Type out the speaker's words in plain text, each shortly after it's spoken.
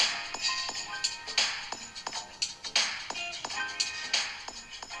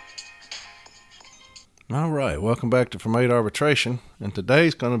All right, welcome back to From 8 Arbitration, and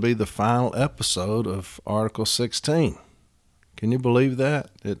today's going to be the final episode of Article 16. Can you believe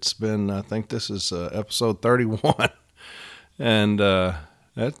that? It's been, I think this is episode 31, and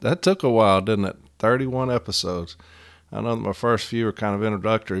that took a while, didn't it? 31 episodes. I know that my first few were kind of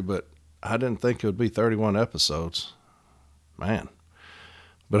introductory, but I didn't think it would be 31 episodes. Man.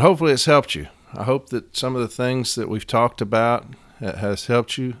 But hopefully it's helped you. I hope that some of the things that we've talked about has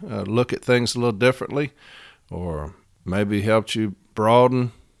helped you look at things a little differently, or maybe helped you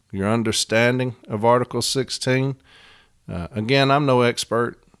broaden your understanding of Article 16. Again, I'm no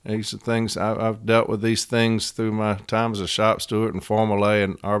expert. These are things I've dealt with these things through my time as a shop steward and formal A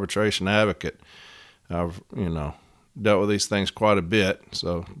and arbitration advocate. I've dealt with these things quite a bit.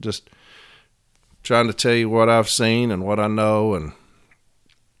 So just trying to tell you what I've seen and what I know, and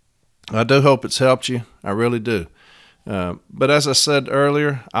I do hope it's helped you. I really do. But as I said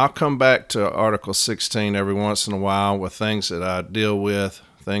earlier, I'll come back to Article 16 every once in a while with things that I deal with,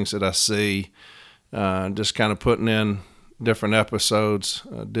 things that I see, just kind of putting in different episodes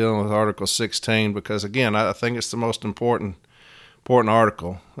dealing with Article 16 because, again, I think it's the most important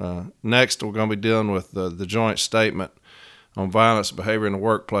article. Next, we're going to be dealing with the joint statement on violence behavior in the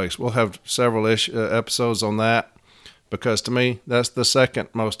workplace. We'll have several episodes on that because, to me, that's the second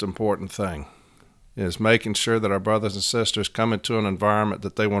most important thing. Is making sure that our brothers and sisters come into an environment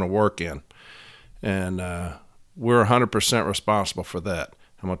that they want to work in. And we're 100% responsible for that.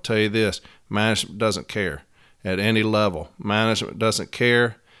 I'm going to tell you this, management doesn't care at any level. Management doesn't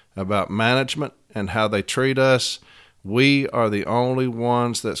care about management and how they treat us. We are the only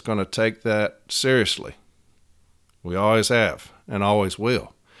ones that's going to take that seriously. We always have and always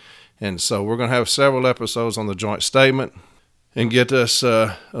will. And so we're going to have several episodes on the joint statement and get us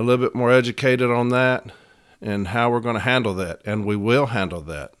a little bit more educated on that and how we're going to handle that. And we will handle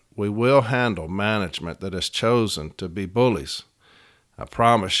that. We will handle management that has chosen to be bullies. I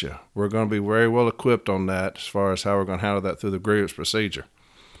promise you, we're going to be very well equipped on that as far as how we're going to handle that through the grievance procedure.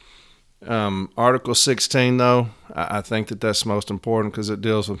 Article 16, though, I think that's most important because it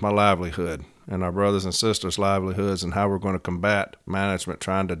deals with my livelihood and our brothers and sisters' livelihoods and how we're going to combat management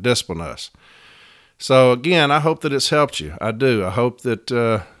trying to discipline us. So, again, I hope that it's helped you. I do. I hope that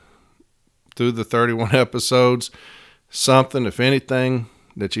through the 31 episodes, something, if anything,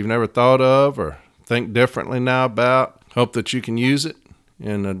 that you've never thought of or think differently now about, hope that you can use it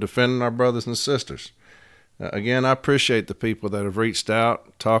in defending our brothers and sisters. Again, I appreciate the people that have reached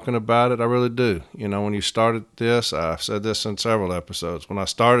out talking about it. I really do. When you started this, I've said this in several episodes. When I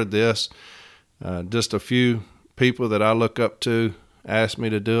started this, just a few people that I look up to asked me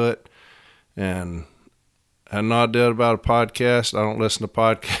to do it. And I had no idea about a podcast. I don't listen to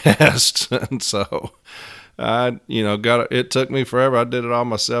podcasts. And so it took me forever. I did it all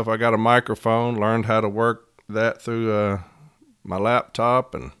myself. I got a microphone, learned how to work that through my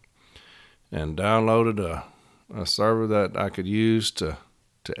laptop and downloaded a server that I could use to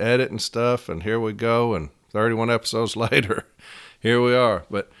edit and stuff. And here we go. And 31 episodes later, here we are.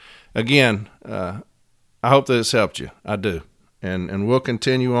 But again, I hope that it's helped you. I do. And we'll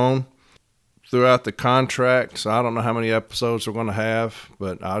continue on throughout the contract. So I don't know how many episodes we're going to have,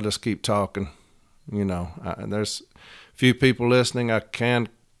 but I'll just keep talking. There's a few people listening. I can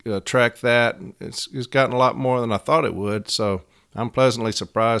track that. It's gotten a lot more than I thought it would. So I'm pleasantly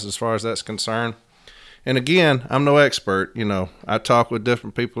surprised as far as that's concerned. And again, I'm no expert. I talk with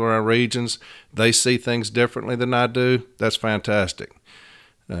different people around regions. They see things differently than I do. That's fantastic.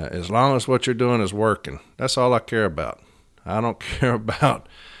 As long as what you're doing is working, that's all I care about. I don't care about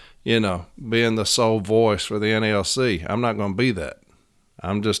being the sole voice for the NALC. I'm not going to be that.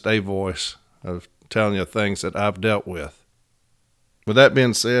 I'm just a voice of telling you things that I've dealt with. With that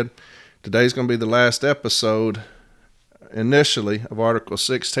being said, today's going to be the last episode initially of Article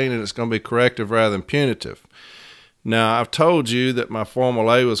 16, and it's going to be corrective rather than punitive. Now, I've told you that my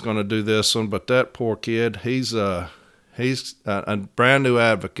formal A was going to do this one, but that poor kid, he's a brand new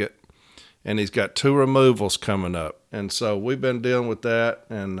advocate, and he's got 2 removals coming up. And so we've been dealing with that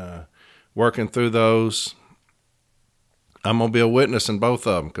and working through those. I'm going to be a witness in both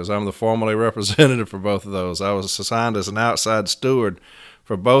of them because I'm the formally representative for both of those. I was assigned as an outside steward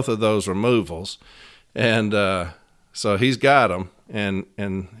for both of those removals. And so he's got them, and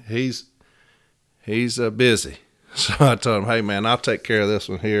he's busy. So I told him, hey, man, I'll take care of this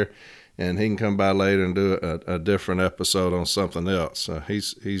one here. And he can come by later and do a different episode on something else.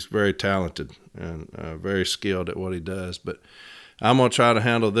 He's very talented and very skilled at what he does. But I'm going to try to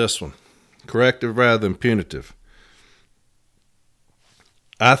handle this one, corrective rather than punitive.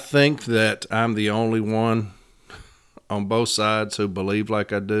 I think that I'm the only one on both sides who believe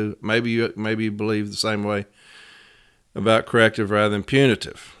like I do. Maybe you believe the same way about corrective rather than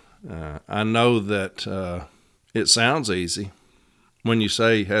punitive. I know that it sounds easy when you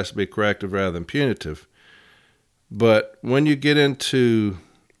say it has to be corrective rather than punitive, but when you get into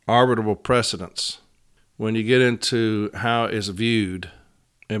arbitrable precedents, when you get into how it's viewed,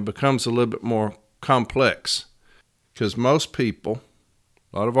 it becomes a little bit more complex, because most people,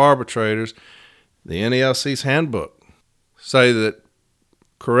 a lot of arbitrators, the NELC's handbook, say that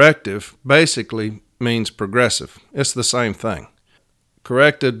corrective basically means progressive. It's the same thing.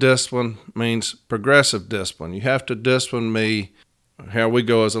 Corrective discipline means progressive discipline. You have to discipline me. Here we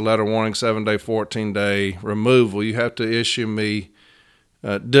go as a letter warning, 7-day, 14-day removal. You have to issue me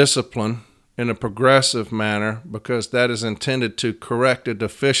discipline in a progressive manner, because that is intended to correct a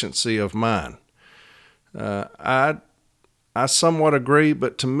deficiency of mine. I somewhat agree,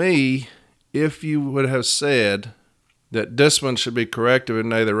 but to me, if you would have said that discipline should be corrective in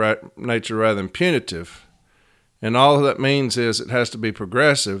nature rather than punitive, and all that means is it has to be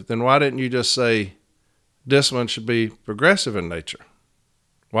progressive, then why didn't you just say discipline should be progressive in nature?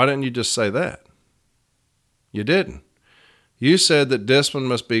 Why didn't you just say that? You didn't. You said that discipline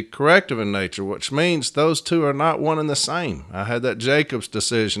must be corrective in nature, which means those two are not one and the same. I had that Jacobs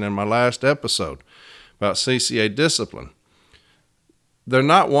decision in my last episode about CCA discipline. They're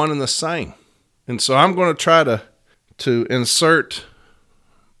not one and the same. And so I'm going to try to insert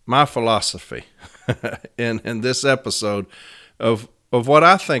my philosophy in this episode of what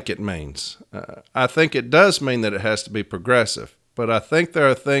I think it means. I think it does mean that it has to be progressive, but I think there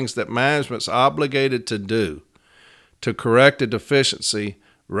are things that management's obligated to do to correct a deficiency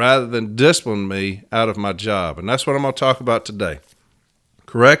rather than discipline me out of my job. And that's what I'm going to talk about today.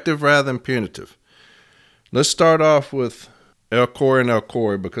 Corrective rather than punitive. Let's start off with El Khoury and El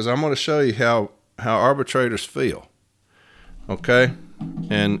Khoury, because I'm going to show you how arbitrators feel. Okay?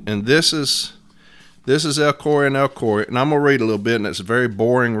 And this is El Khoury and El Khoury, and I'm going to read a little bit, and it's very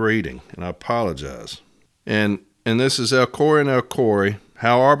boring reading, and I apologize. And this is El Khoury and El Khoury,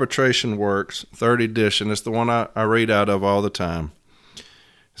 How Arbitration Works, third edition. It's the one I read out of all the time.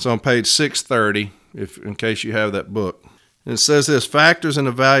 It's on page 630, in case you have that book. And it says this: factors in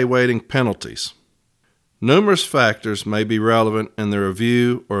evaluating penalties. Numerous factors may be relevant in the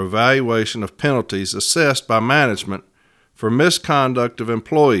review or evaluation of penalties assessed by management for misconduct of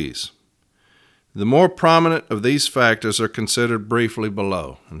employees. The more prominent of these factors are considered briefly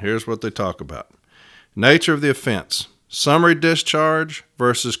below, and here's what they talk about. Nature of the offense, summary discharge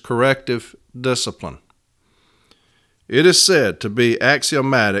versus corrective discipline. It is said to be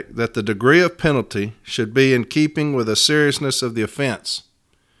axiomatic that the degree of penalty should be in keeping with the seriousness of the offense.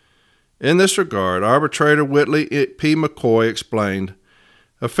 In this regard, arbitrator Whitley P. McCoy explained,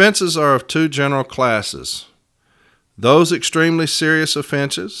 offenses are of two general classes: those extremely serious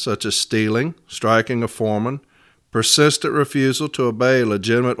offenses, such as stealing, striking a foreman, persistent refusal to obey a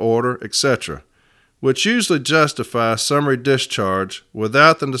legitimate order, etc., which usually justify summary discharge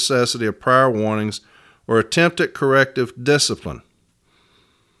without the necessity of prior warnings or attempt at corrective discipline.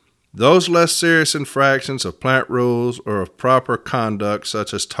 Those less serious infractions of plant rules or of proper conduct,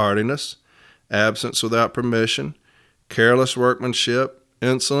 such as tardiness, absence without permission, careless workmanship,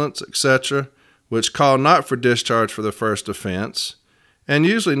 insolence, etc., which call not for discharge for the first offense, and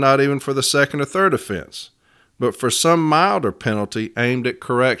usually not even for the second or third offense, but for some milder penalty aimed at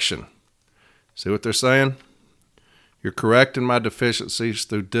correction. See what they're saying? You're correcting my deficiencies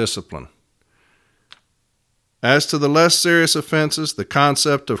through discipline. As to the less serious offenses, the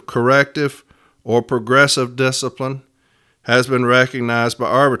concept of corrective or progressive discipline has been recognized by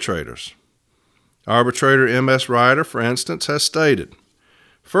arbitrators. Arbitrator M.S. Ryder, for instance, has stated,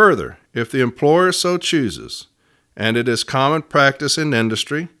 further, if the employer so chooses, and it is common practice in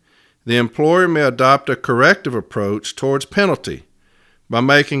industry, the employer may adopt a corrective approach towards penalty by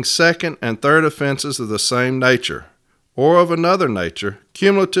making second and third offenses of the same nature, or of another nature,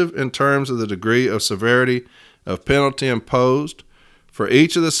 cumulative in terms of the degree of severity of penalty imposed for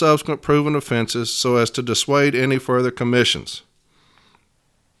each of the subsequent proven offenses, so as to dissuade any further commissions.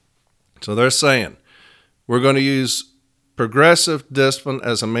 So they're saying we're going to use progressive discipline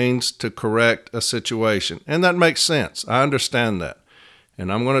as a means to correct a situation. And that makes sense. I understand that.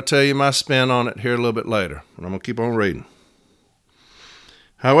 And I'm going to tell you my spin on it here a little bit later. And I'm going to keep on reading.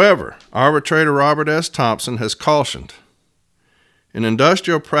 However, arbitrator Robert S. Thompson has cautioned, in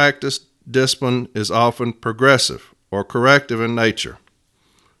industrial practice, discipline is often progressive or corrective in nature.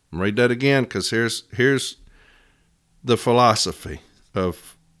 I'll read that again, because here's the philosophy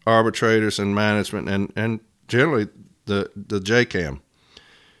of arbitrators and management and generally the JCAM.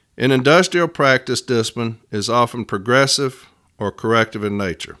 In industrial practice, discipline is often progressive or corrective in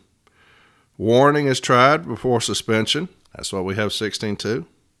nature. Warning is tried before suspension. That's what we have 16.2.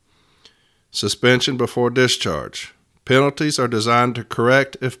 Suspension before discharge. Penalties are designed to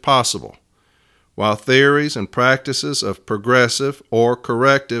correct if possible. While theories and practices of progressive or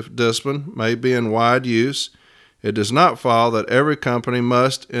corrective discipline may be in wide use, it does not follow that every company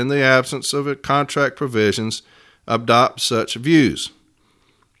must, in the absence of contract provisions, adopt such views.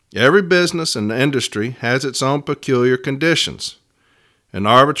 Every business and industry has its own peculiar conditions. An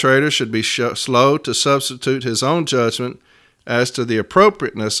arbitrator should be slow to substitute his own judgment as to the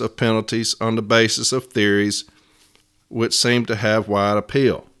appropriateness of penalties on the basis of theories which seem to have wide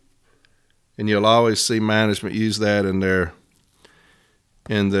appeal. And you'll always see management use that in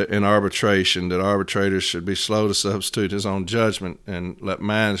arbitration, that arbitrators should be slow to substitute his own judgment and let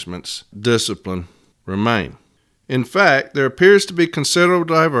management's discipline remain. In fact, there appears to be considerable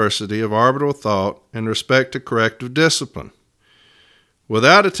diversity of arbitral thought in respect to corrective discipline.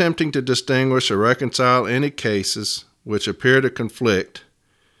 Without attempting to distinguish or reconcile any cases which appear to conflict,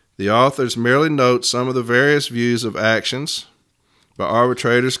 the authors merely note some of the various views of actions by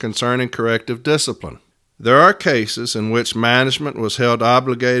arbitrators concerning corrective discipline. There are cases in which management was held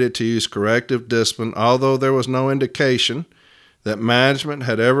obligated to use corrective discipline, although there was no indication that management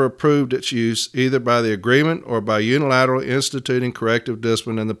had ever approved its use either by the agreement or by unilaterally instituting corrective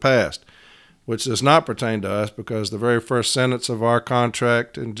discipline in the past, which does not pertain to us because the very first sentence of our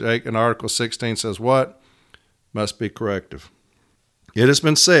contract in Article 16 says what? Must be corrective. It has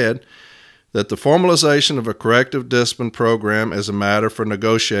been said that the formalization of a corrective discipline program is a matter for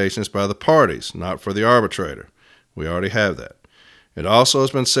negotiations by the parties, not for the arbitrator. We already have that. It also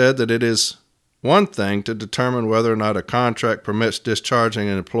has been said that it is one thing to determine whether or not a contract permits discharging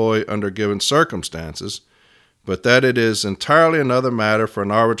an employee under given circumstances, but that it is entirely another matter for an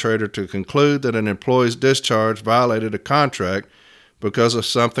arbitrator to conclude that an employee's discharge violated a contract because of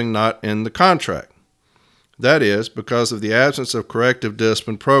something not in the contract. That is, because of the absence of corrective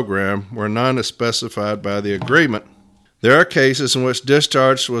discipline program where none is specified by the agreement. There are cases in which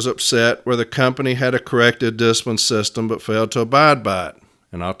discharge was upset where the company had a corrective discipline system but failed to abide by it,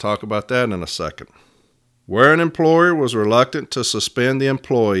 and I'll talk about that in a second. Where an employer was reluctant to suspend the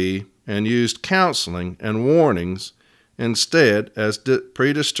employee and used counseling and warnings instead as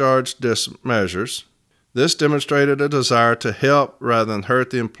pre-discharge measures, this demonstrated a desire to help rather than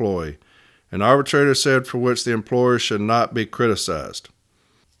hurt the employee. An arbitrator said for which the employer should not be criticized.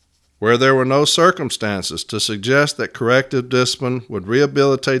 Where there were no circumstances to suggest that corrective discipline would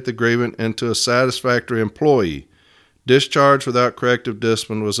rehabilitate the grievant into a satisfactory employee, discharge without corrective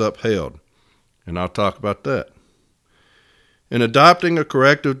discipline was upheld, and I'll talk about that. In adopting a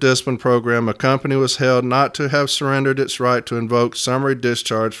corrective discipline program, a company was held not to have surrendered its right to invoke summary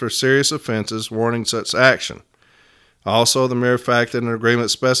discharge for serious offenses warranting such action. Also, the mere fact that an agreement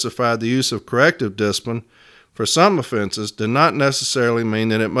specified the use of corrective discipline for some offenses did not necessarily mean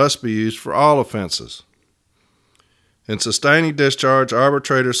that it must be used for all offenses. In sustaining discharge,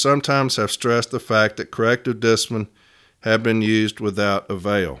 arbitrators sometimes have stressed the fact that corrective discipline have been used without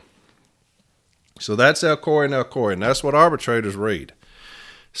avail. So that's El Khoury and El Khoury, and that's what arbitrators read.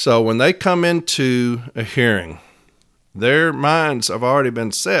 So when they come into a hearing, their minds have already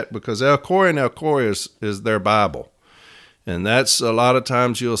been set because El Khoury and El Khoury is their Bible. And that's a lot of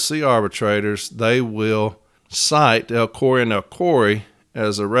times you'll see arbitrators, they will cite El Khoury and El Khoury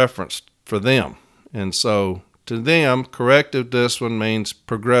as a reference for them. And so to them, corrective discipline means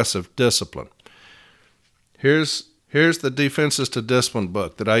progressive discipline. Here's the Defenses to Discipline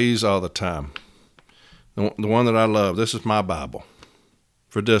book that I use all the time, the one that I love. This is my Bible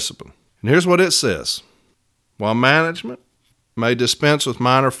for discipline. And here's what it says. While management may dispense with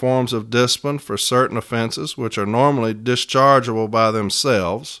minor forms of discipline for certain offenses which are normally dischargeable by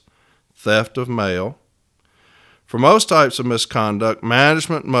themselves, theft of mail, for most types of misconduct,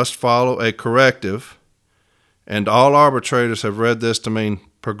 management must follow a corrective, and all arbitrators have read this to mean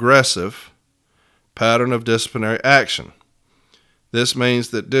progressive, pattern of disciplinary action. This means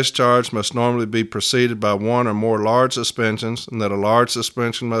that discharge must normally be preceded by one or more large suspensions, and that a large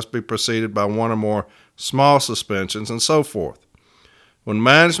suspension must be preceded by one or more small suspensions, and so forth. When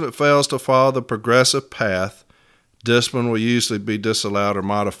management fails to follow the progressive path, discipline will usually be disallowed or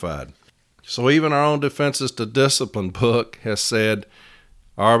modified. So even our own Defenses to Discipline book has said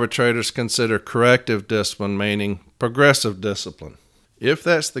arbitrators consider corrective discipline meaning progressive discipline. If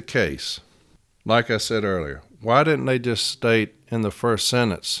that's the case, like I said earlier, why didn't they just state in the first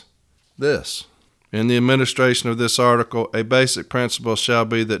sentence this? In the administration of this article, a basic principle shall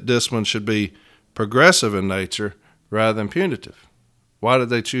be that discipline should be progressive in nature rather than punitive. Why did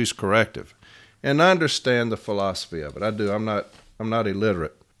they choose corrective? And I understand the philosophy of it. I do. I'm not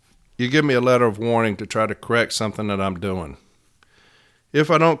illiterate. You give me a letter of warning to try to correct something that I'm doing. If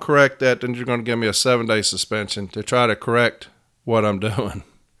I don't correct that, then you're going to give me a 7-day suspension to try to correct what I'm doing.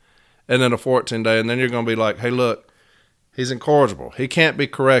 And then a 14-day, and then you're going to be like, hey, look, he's incorrigible. He can't be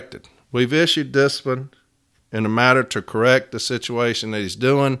corrected. We've issued discipline in a matter to correct the situation that he's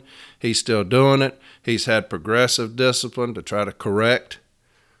doing. He's still doing it. He's had progressive discipline to try to correct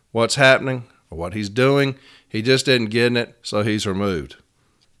what's happening or what he's doing. He just isn't getting it, so he's removed.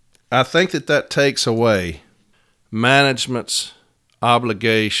 I think that takes away management's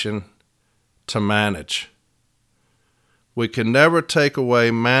obligation to manage. We can never take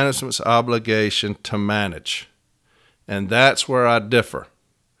away management's obligation to manage. And that's where I differ.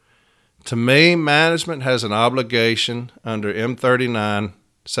 To me, management has an obligation under M39,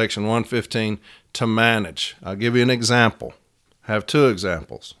 Section 115, to manage. I'll give you an example. I have 2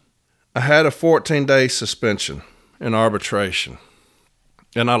 examples. I had a 14-day suspension in arbitration,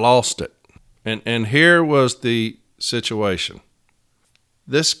 and I lost it. And here was the situation.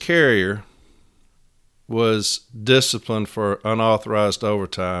 This carrier was disciplined for unauthorized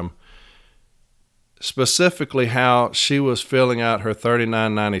overtime, specifically how she was filling out her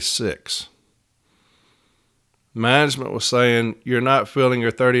 3996. Management was saying, you're not filling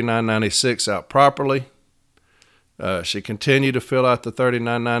your 3996 out properly. She continued to fill out the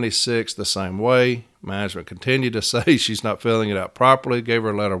 3996 the same way. Management continued to say she's not filling it out properly, gave her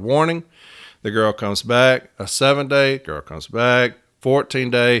a letter of warning. The girl comes back, a 7-day, girl comes back,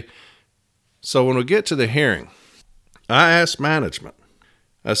 14-day. So when we get to the hearing, I asked management,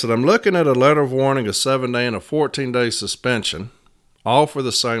 I said, I'm looking at a letter of warning, a 7-day and a 14-day suspension, all for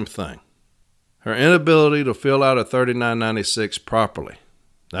the same thing. Her inability to fill out a 3996 properly.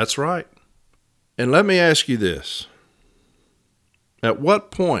 That's right. And let me ask you this. At what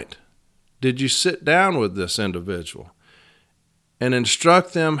point did you sit down with this individual and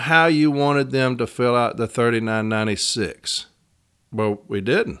instruct them how you wanted them to fill out the 3996? Well, we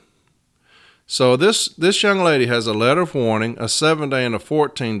didn't. So this young lady has a letter of warning, a 7-day and a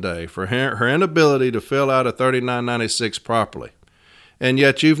 14-day for her inability to fill out a 3996 properly. And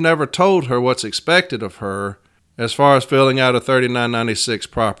yet you've never told her what's expected of her as far as filling out a 3996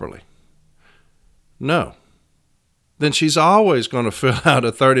 properly. No. Then she's always going to fill out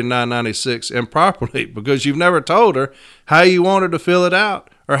a 3996 improperly because you've never told her how you want her to fill it out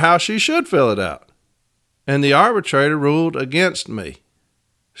or how she should fill it out. And the arbitrator ruled against me.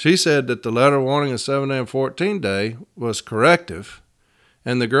 She said that the letter of warning of 7-day and 14-day was corrective,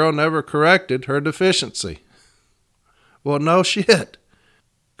 and the girl never corrected her deficiency. Well, no shit,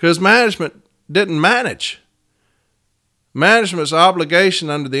 because management didn't manage. Management's obligation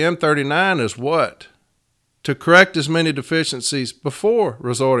under the M39 is what? To correct as many deficiencies before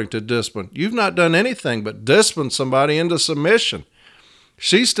resorting to discipline. You've not done anything but discipline somebody into submission.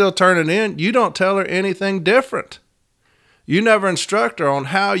 She's still turning in. You don't tell her anything different. You never instruct her on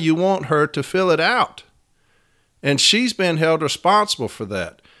how you want her to fill it out. And she's been held responsible for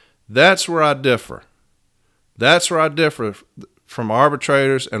that. That's where I differ. That's where I differ from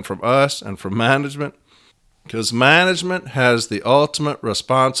arbitrators and from us and from management. Because management has the ultimate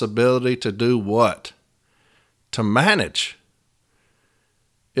responsibility to do what? To manage.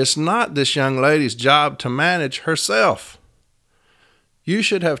 It's not this young lady's job to manage herself. You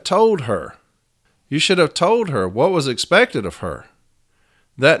should have told her. You should have told her what was expected of her.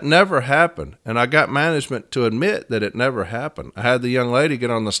 That never happened, and I got management to admit that it never happened. I had the young lady get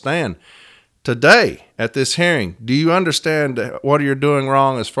on the stand. Today, at this hearing, do you understand what you're doing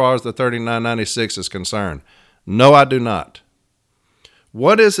wrong as far as the 3996 is concerned? No, I do not.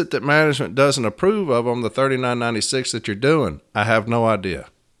 What is it that management doesn't approve of on the 3996 that you're doing? I have no idea.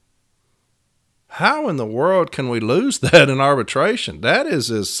 How in the world can we lose that in arbitration? That is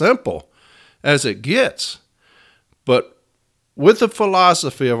as simple as it gets. But with the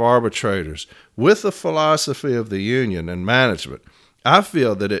philosophy of arbitrators, with the philosophy of the union and management, I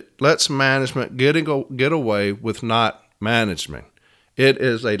feel that it lets management get away with not managing. It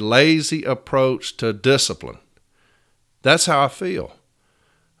is a lazy approach to discipline. That's how I feel.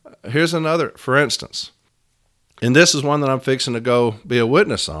 Here's another, for instance, and this is one that I'm fixing to go be a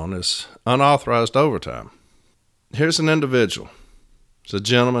witness on, is unauthorized overtime. Here's an individual. It's a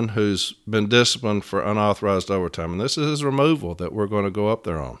gentleman who's been disciplined for unauthorized overtime, and this is his removal that we're going to go up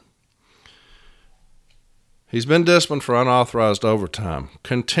there on. He's been disciplined for unauthorized overtime,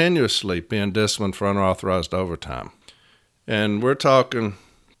 continuously being disciplined for unauthorized overtime. And we're talking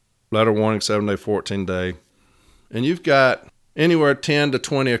letter warning, 7-day, 14-day, and you've got anywhere 10 to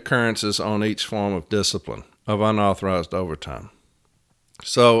 20 occurrences on each form of discipline of unauthorized overtime.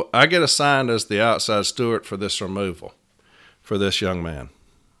 So I get assigned as the outside steward for this removal for this young man,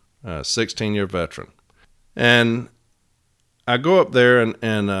 a 16-year veteran. And I go up there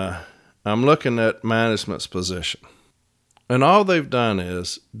and I'm looking at management's position. And all they've done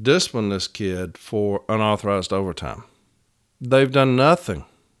is discipline this kid for unauthorized overtime. They've done nothing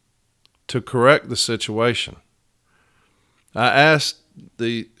to correct the situation. I asked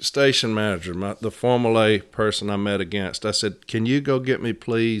the station manager, the Formula A person I met against, I said, can you go get me,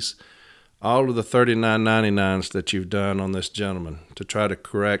 please, all of the 39.99s that you've done on this gentleman to try to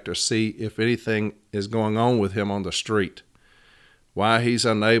correct or see if anything is going on with him on the street, why he's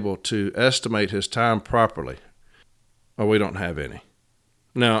unable to estimate his time properly. Oh, we don't have any.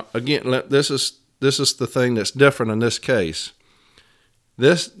 Now, again, this is the thing that's different in this case.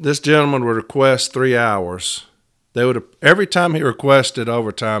 This gentleman would request 3 hours. They would have, every time he requested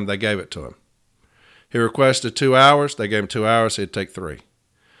overtime, they gave it to him. He requested 2 hours, they gave him 2 hours, he'd take 3.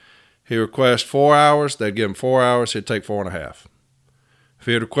 He requested 4 hours, they'd give him 4 hours, he'd take 4.5. If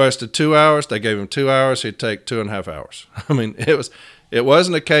he had requested 2 hours, they gave him 2 hours, he'd take 2.5 hours. I mean, it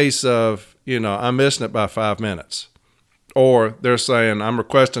wasn't a case of, I'm missing it by 5 minutes. Or they're saying, I'm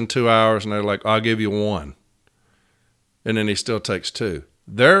requesting 2 hours, and they're like, I'll give you 1. And then he still takes 2.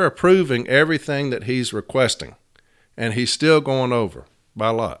 They're approving everything that he's requesting, and he's still going over by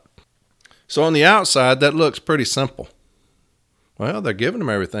a lot. So on the outside, that looks pretty simple. Well, they're giving him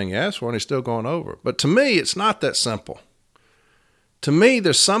everything he asked for, and he's still going over. But to me, it's not that simple. To me,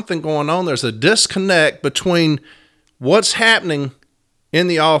 there's something going on. There's a disconnect between what's happening in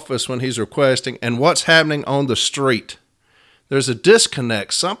the office when he's requesting and what's happening on the street. There's a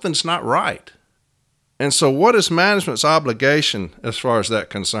disconnect. Something's not right. And so what is management's obligation as far as that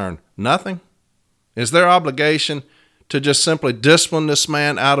concerned? Nothing. Is their obligation to just simply discipline this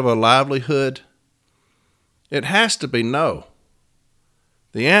man out of a livelihood? It has to be no.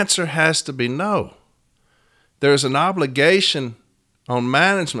 The answer has to be no. There's an obligation on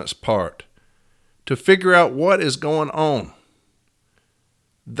management's part to figure out what is going on.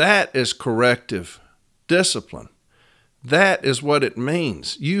 That is corrective discipline. That is what it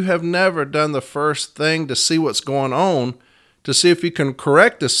means. You have never done the first thing to see what's going on, to see if you can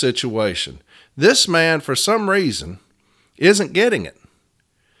correct the situation. This man, for some reason, isn't getting it.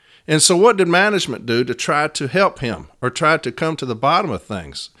 And so what did management do to try to help him or try to come to the bottom of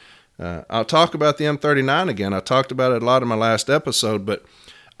things? I'll talk about the M39 again. I talked about it a lot in my last episode, but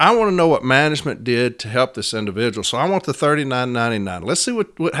I want to know what management did to help this individual. So I want the 39.99. Let's see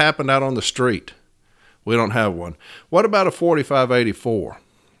what happened out on the street. We don't have one. What about a 4584?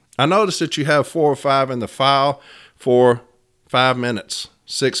 I noticed that you have 4 or 5 in the file for 5 minutes,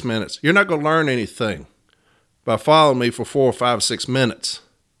 6 minutes. You're not going to learn anything by following me for 4 or 5, 6 minutes.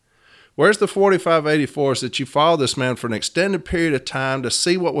 Where's the 4584s that you follow this man for an extended period of time to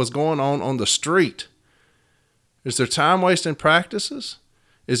see what was going on the street? Is there time wasting practices?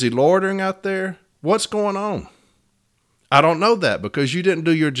 Is he loitering out there? What's going on? I don't know that because you didn't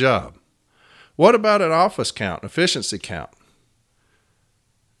do your job. What about an office count, efficiency count?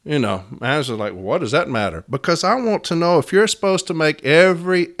 Managers are like, well, what does that matter? Because I want to know if you're supposed to make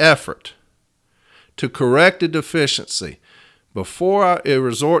every effort to correct a deficiency before I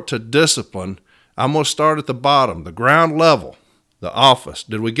resort to discipline. I'm going to start at the bottom, the ground level, the office.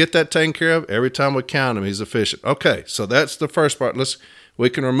 Did we get that taken care of? Every time we count him, he's efficient. Okay, so that's the first part. We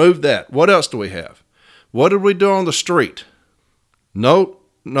can remove that. What else do we have? What did we do on the street? No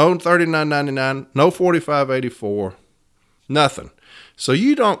 39.99, no 45.84, nothing. So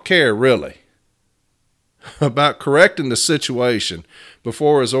you don't care really about correcting the situation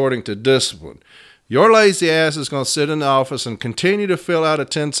before resorting to discipline. Your lazy ass is going to sit in the office and continue to fill out a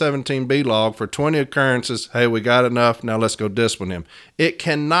 1017B log for 20 occurrences. Hey, we got enough. Now let's go discipline him. It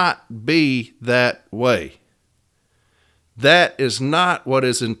cannot be that way. That is not what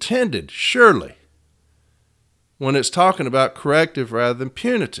is intended, surely, when it's talking about corrective rather than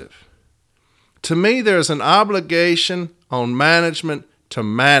punitive. To me, there's an obligation on management to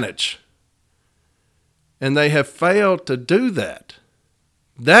manage, and they have failed to do that.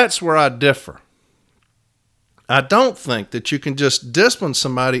 That's where I differ. I don't think that you can just discipline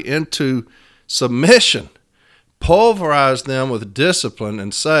somebody into submission, pulverize them with discipline,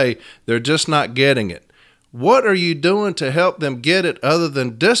 and say they're just not getting it. What are you doing to help them get it other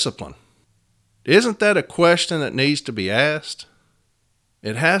than discipline? Isn't that a question that needs to be asked?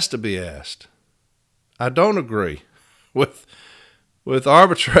 It has to be asked. I don't agree with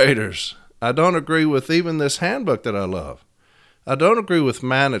arbitrators. I don't agree with even this handbook that I love. I don't agree with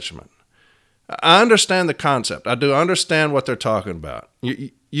management. I understand the concept. I do understand what they're talking about.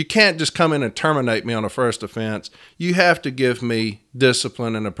 You can't just come in and terminate me on a first offense. You have to give me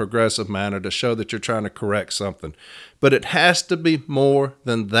discipline in a progressive manner to show that you're trying to correct something. But it has to be more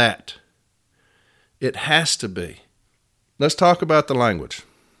than that. It has to be. Let's talk about the language.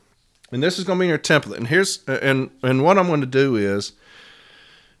 And this is going to be your template. And what I'm going to do is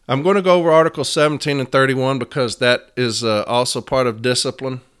I'm going to go over Articles 17 and 31 because that is also part of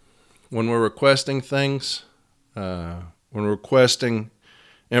discipline. When we're requesting things, when we're requesting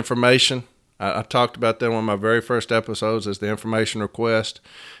information, I talked about that in one of my very first episodes as the information request.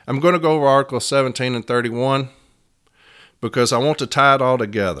 I'm going to go over Articles 17 and 31 because I want to tie it all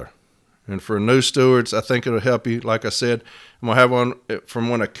together. And for new stewards, I think it'll help you. Like I said, I'm going to have one from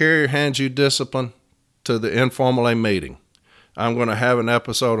when a carrier hands you discipline to the informal A meeting. I'm going to have an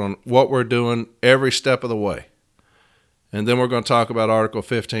episode on what we're doing every step of the way. And then we're going to talk about Article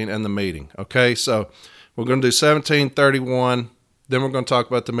 15 and the meeting. Okay, so we're going to do 1731. Then we're going to talk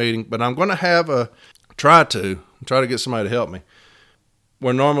about the meeting. But I'm going to have try to get somebody to help me.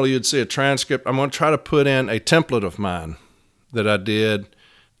 Where normally you'd see a transcript, I'm going to try to put in a template of mine that I did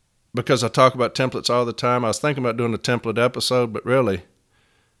because I talk about templates all the time. I was thinking about doing a template episode, but really,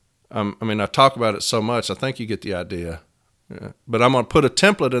 I talk about it so much, I think you get the idea. Yeah. But I'm going to put a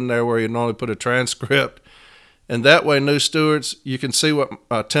template in there where you normally put a transcript. And that way, new stewards, you can see what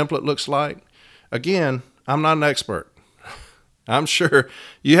a template looks like. Again, I'm not an expert. I'm sure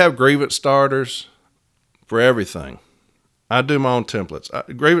you have grievance starters for everything. I do my own templates.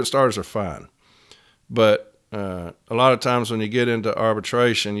 Grievance starters are fine. But a lot of times when you get into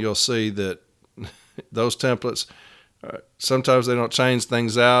arbitration, you'll see that those templates, sometimes they don't change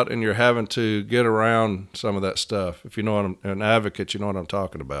things out, and you're having to get around some of that stuff. If you know what an advocate, you know what I'm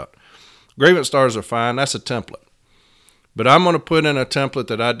talking about. Grievance starters are fine. That's a template. But I'm going to put in a template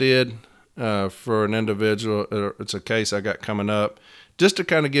that I did for an individual. It's a case I got coming up, just to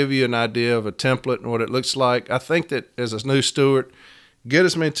kind of give you an idea of a template and what it looks like. I think that as a new steward, get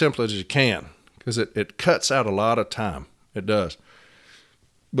as many templates as you can because it cuts out a lot of time. It does.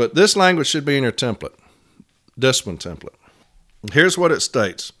 But this language should be in your template, discipline template. Here's what it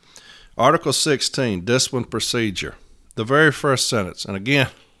states. Article 16, discipline procedure. The very first sentence. And again,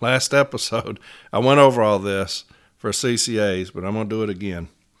 last episode, I went over all this for CCAs, but I'm going to do it again.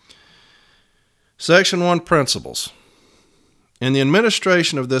 Section 1, principles. In the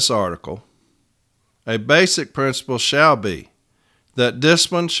administration of this article, a basic principle shall be that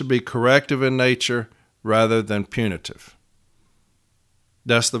discipline should be corrective in nature rather than punitive.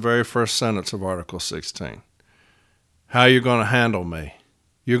 That's the very first sentence of Article 16. How you're going to handle me.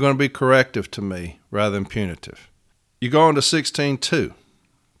 You're going to be corrective to me rather than punitive. You go on to 16.2.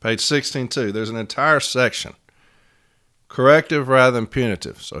 Page 16.2, there's an entire section. Corrective rather than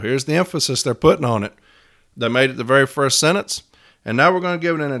punitive. So here's the emphasis they're putting on it. They made it the very first sentence, and now we're going to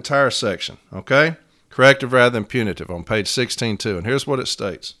give it an entire section, okay? Corrective rather than punitive on page 16.2, and here's what it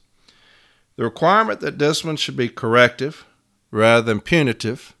states. The requirement that discipline should be corrective rather than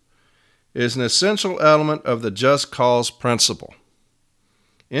punitive is an essential element of the just cause principle.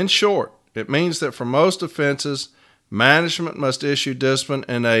 In short, it means that for most offenses, management must issue discipline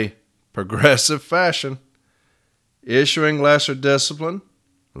in a progressive fashion, issuing lesser discipline,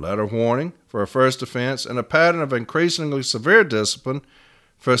 letter warning for a first offense, and a pattern of increasingly severe discipline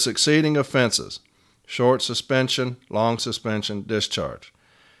for succeeding offenses, short suspension, long suspension, discharge.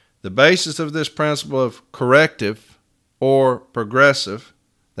 The basis of this principle of corrective or progressive,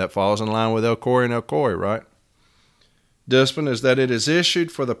 that falls in line with El Khoury and El Khoury, right? Discipline is that it is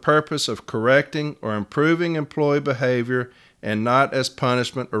issued for the purpose of correcting or improving employee behavior and not as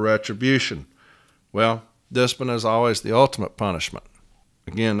punishment or retribution. Well, discipline is always the ultimate punishment.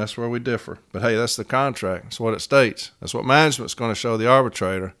 Again, that's where we differ. But hey, that's the contract. That's what it states. That's what management's going to show the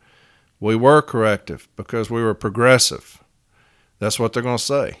arbitrator. We were corrective because we were progressive. That's what they're going to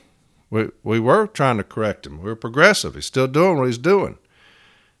say. We were trying to correct him. We were progressive. He's still doing what he's doing.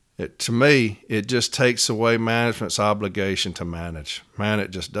 To me, it just takes away management's obligation to manage. Man, it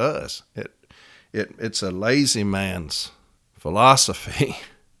just does. It's a lazy man's philosophy.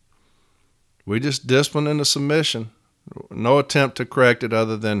 We just discipline into submission. No attempt to correct it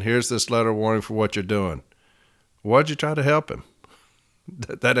other than here's this letter warning for what you're doing. Why'd you try to help him?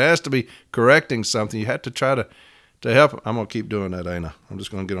 That has to be correcting something. You have to try to help him. I'm going to keep doing that, ain't I? I'm just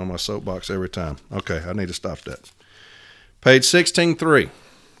going to get on my soapbox every time. Okay, I need to stop that. Page 16.3.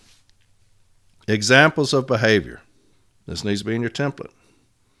 Examples of behavior. This needs to be in your template.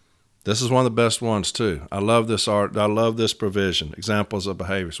 This is one of the best ones, too. I love this art. I love this provision. Examples of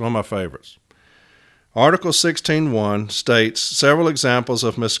behavior. It's one of my favorites. Article 16.1 states several examples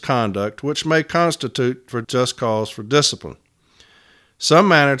of misconduct which may constitute for just cause for discipline. Some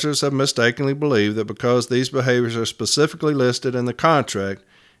managers have mistakenly believed that because these behaviors are specifically listed in the contract,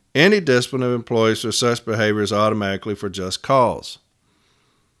 any discipline of employees for such behavior is automatically for just cause.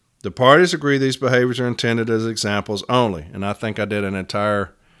 The parties agree these behaviors are intended as examples only, and I think I did an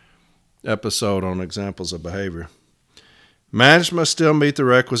entire episode on examples of behavior. Management must still meet the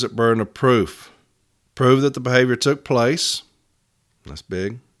requisite burden of proof. Prove that the behavior took place. That's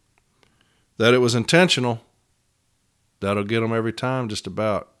big. That it was intentional. That'll get them every time, just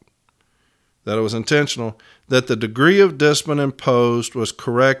about. That it was intentional. That the degree of discipline imposed was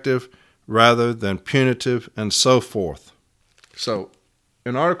corrective rather than punitive, and so forth. So,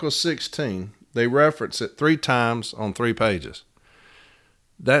 in Article 16, they reference it 3 times on 3 pages.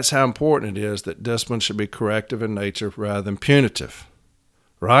 That's how important it is that discipline should be corrective in nature rather than punitive.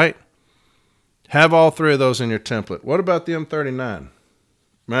 Right? Have all 3 of those in your template. What about the M39?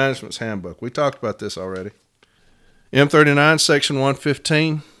 Management's Handbook. We talked about this already. M39, Section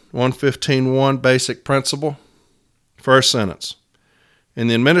 115, 115.1, Basic Principle. First sentence. In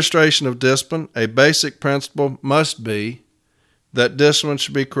the administration of discipline, a basic principle must be that discipline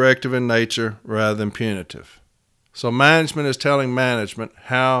should be corrective in nature rather than punitive. So management is telling management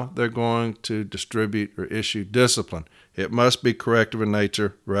how they're going to distribute or issue discipline. It must be corrective in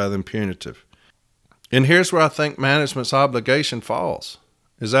nature rather than punitive. And here's where I think management's obligation falls,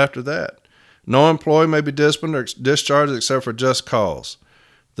 is after that. No employee may be disciplined or discharged except for just cause.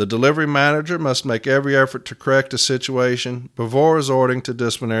 The delivery manager must make every effort to correct a situation before resorting to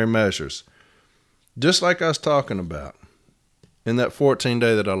disciplinary measures. Just like I was talking about in that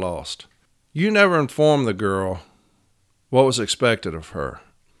 14-day that I lost. You never informed the girl what was expected of her.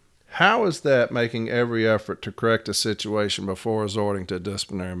 How is that making every effort to correct a situation before resorting to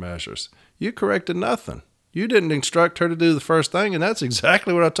disciplinary measures? You corrected nothing. You didn't instruct her to do the first thing, and that's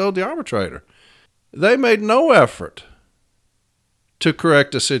exactly what I told the arbitrator. They made no effort to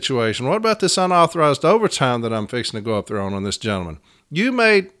correct a situation. What about this unauthorized overtime that I'm fixing to go up there on this gentleman? You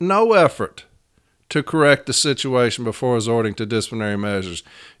made no effort to correct the situation before resorting to disciplinary measures.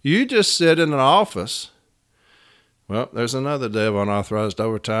 You just sit in an office. Well, there's another day of unauthorized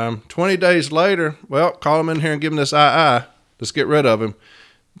overtime. 20 days later, well, call him in here and give him this II. Let's get rid of him.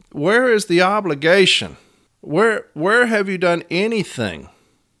 Where is the obligation? Where have you done anything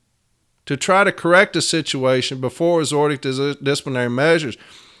to try to correct a situation before resorting to disciplinary measures?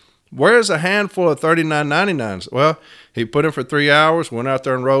 Where's a handful of 39.99s? Well, he put him for 3 hours, went out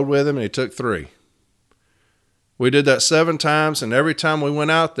there and rode with him, and he took 3. We did that 7 times, and every time we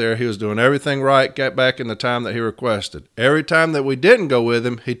went out there, he was doing everything right, got back in the time that he requested. Every time that we didn't go with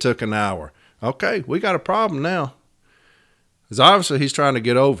him, he took an hour. Okay, we got a problem now. Because obviously he's trying to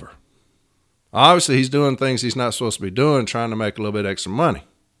get over. Obviously he's doing things he's not supposed to be doing, trying to make a little bit extra money.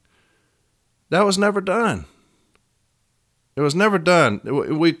 That was never done. It was never done.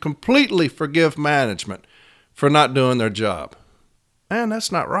 We completely forgive management for not doing their job. Man,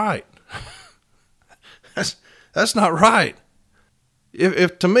 that's not right. That's not right.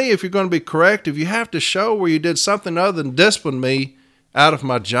 If to me, if you're going to be corrective, you have to show where you did something other than discipline me out of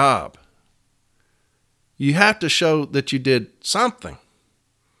my job. You have to show that you did something.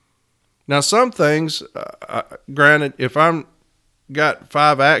 Now, some things, granted, if I'm got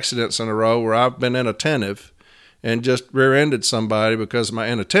 5 accidents in a row where I've been inattentive and just rear-ended somebody because of my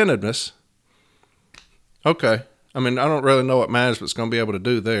inattentiveness, okay. I mean, I don't really know what management's going to be able to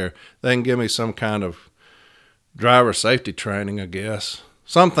do there. They can give me some kind of driver safety training, I guess.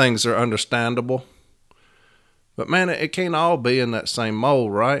 Some things are understandable. But, man, it can't all be in that same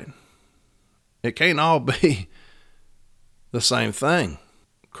mold, right? It can't all be the same thing.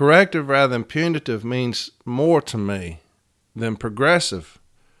 Corrective rather than punitive means more to me than progressive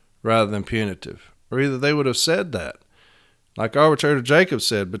rather than punitive. Or either they would have said that. Like Arbitrator Jacobs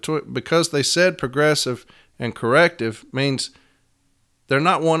said, because they said progressive and corrective means they're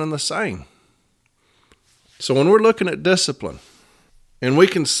not one and the same. So when we're looking at discipline, and we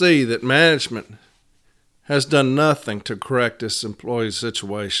can see that management has done nothing to correct this employee's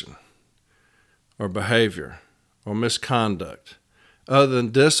situation or behavior or misconduct other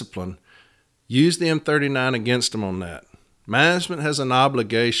than discipline, use the M39 against them on that. Management has an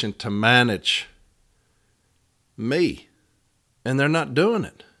obligation to manage me, and they're not doing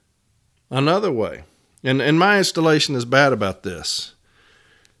it. Another way, and my installation is bad about this,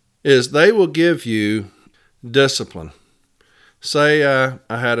 is they will give you discipline. Say I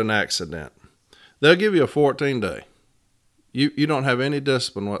had an accident. They'll give you a 14-day. You don't have any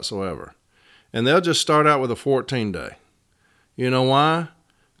discipline whatsoever. And they'll just start out with a 14-day. You know why?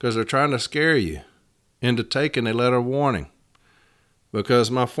 Because they're trying to scare you. into taking a letter of warning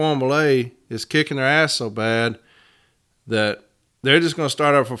because my Formula A is kicking their ass so bad that they're just going to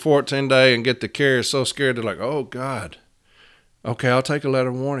start out for 14 days and get the carrier so scared they're like, oh, God. Okay, I'll take a letter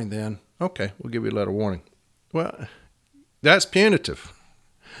of warning then. Okay, we'll give you a letter of warning. Well, that's punitive.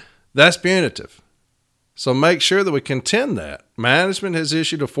 That's punitive. So make sure that we contend that. Management has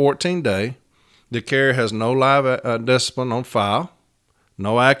issued a 14-day. The carrier has no live discipline on file,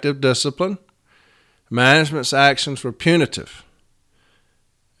 no active discipline. Management's actions were punitive.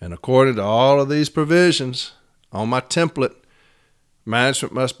 And according to all of these provisions on my template,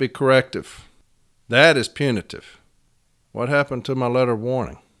 management must be corrective. That is punitive. What happened to my letter of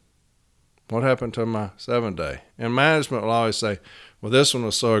warning? What happened to my 7-day? And management will always say, well, this one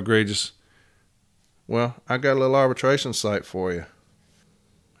was so egregious. Well, I got a little arbitration site for you.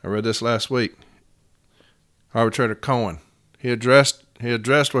 I read this last week. Arbitrator Cohen. He addressed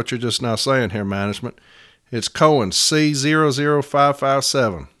what you're just now saying here, management. It's Cohen,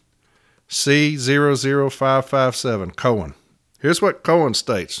 C00557. C00557, Cohen. Here's what Cohen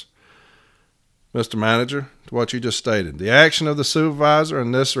states, Mr. Manager, to what you just stated. The action of the supervisor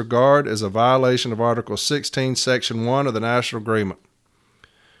in this regard is a violation of Article 16, Section 1 of the National Agreement.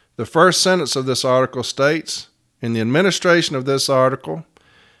 The first sentence of this article states, in the administration of this article,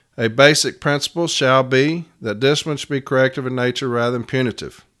 a basic principle shall be that discipline should be corrective in nature rather than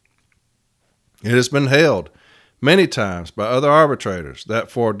punitive. It has been held many times by other arbitrators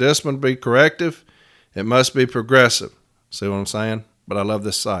that for discipline to be corrective, it must be progressive. See what I'm saying? But I love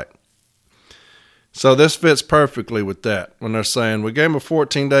this site. So this fits perfectly with that. When they're saying, we gave him a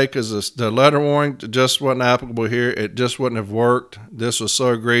 14-day because the letter warning just wasn't applicable here. It just wouldn't have worked. This was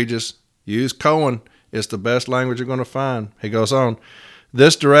so egregious. Use Cohen. It's the best language you're going to find. He goes on,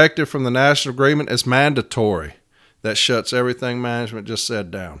 this directive from the National Agreement is mandatory. That shuts everything management just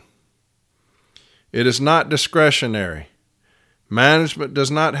said down. It is not discretionary. Management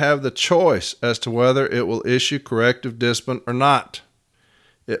does not have the choice as to whether it will issue corrective discipline or not.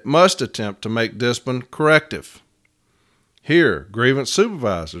 It must attempt to make discipline corrective. Here, grievance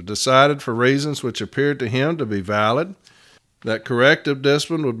supervisor decided for reasons which appeared to him to be valid that corrective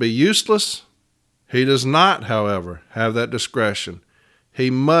discipline would be useless. He does not, however, have that discretion. He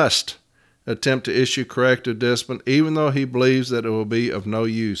must attempt to issue corrective discipline even though he believes that it will be of no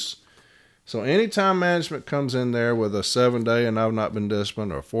use. So anytime management comes in there with a 7-day and I've not been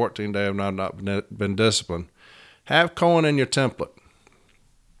disciplined or a 14-day and I've not been disciplined, have Cohen in your template.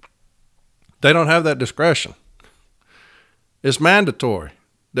 They don't have that discretion. It's mandatory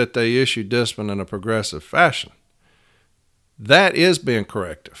that they issue discipline in a progressive fashion. That is being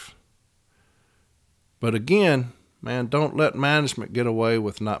corrective. But again, man, don't let management get away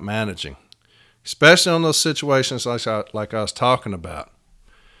with not managing, especially on those situations like I was talking about.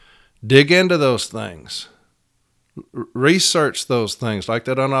 Dig into those things. Research those things, like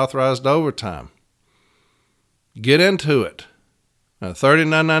that unauthorized overtime. Get into it.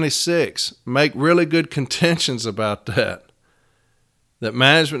 3996, make really good contentions about that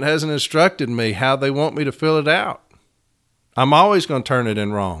management hasn't instructed me how they want me to fill it out. I'm always going to turn it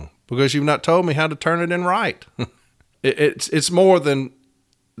in wrong because you've not told me how to turn it in right. It's more than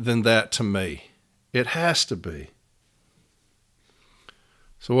that to me. It has to be.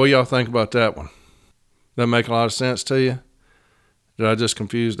 So what do y'all think about that one? That make a lot of sense to you? Did I just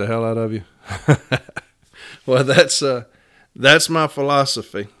confuse the hell out of you? Well, that's my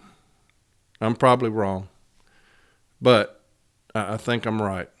philosophy. I'm probably wrong, but I think I'm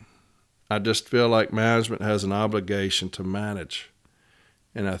right. I just feel like management has an obligation to manage.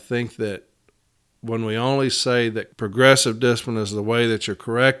 And I think that when we only say that progressive discipline is the way that you're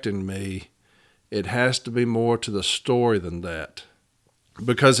correcting me, it has to be more to the story than that.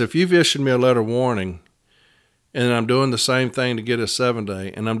 Because if you've issued me a letter warning and I'm doing the same thing to get a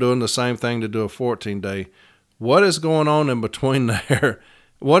 7-day and I'm doing the same thing to do a 14-day, what is going on in between there?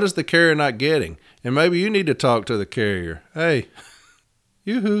 What is the carrier not getting? And maybe you need to talk to the carrier. Hey,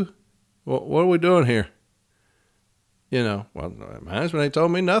 yoo-hoo, what are we doing here? Well, management ain't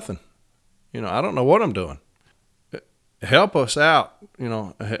told me nothing. I don't know what I'm doing. Help us out.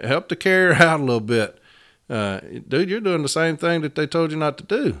 Help the carrier out a little bit. Dude, you're doing the same thing that they told you not to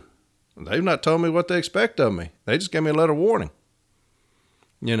do. They've not told me what they expect of me. They just gave me a letter of warning.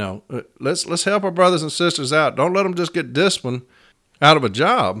 Let's help our brothers and sisters out. Don't let them just get disciplined out of a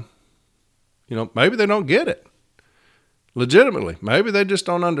job. Maybe they don't get it. Legitimately, maybe they just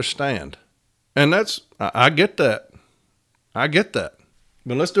don't understand. And I get that. I get that.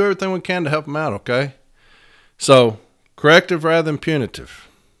 But let's do everything we can to help them out, okay? So, corrective rather than punitive.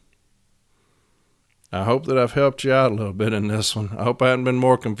 I hope that I've helped you out a little bit in this one. I hope I haven't been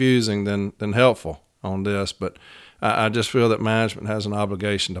more confusing than helpful. on this, but I just feel that management has an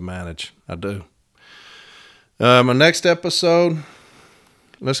obligation to manage. I do. My next episode,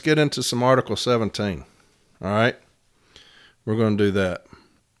 let's get into some Article 17. All right? We're going to do that.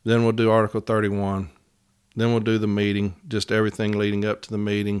 Then we'll do Article 31. Then we'll do the meeting, just everything leading up to the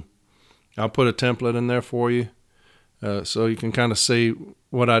meeting. I'll put a template in there for you so you can kind of see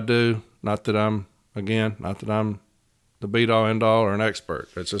what I do. Not that I'm the be-all, end-all or an expert.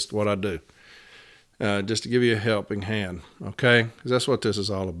 It's just what I do. Just to give you a helping hand, okay? Because that's what this is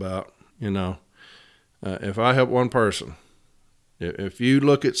all about, you know. If I help one person, if you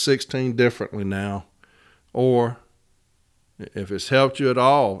look at 16 differently now, or if it's helped you at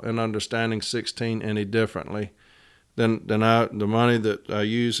all in understanding 16 any differently, then the money that I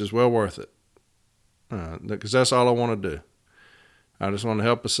use is well worth it. Because that's all I want to do. I just want to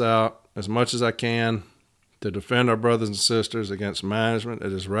help us out as much as I can to defend our brothers and sisters against management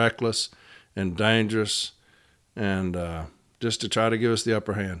that is reckless and dangerous, and just to try to give us the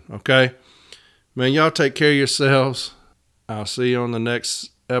upper hand. Okay? Man, y'all take care of yourselves. I'll see you on the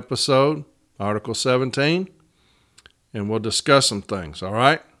next episode, Article 17, and we'll discuss some things, all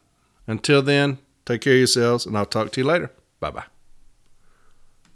right? Until then, take care of yourselves, and I'll talk to you later. Bye-bye.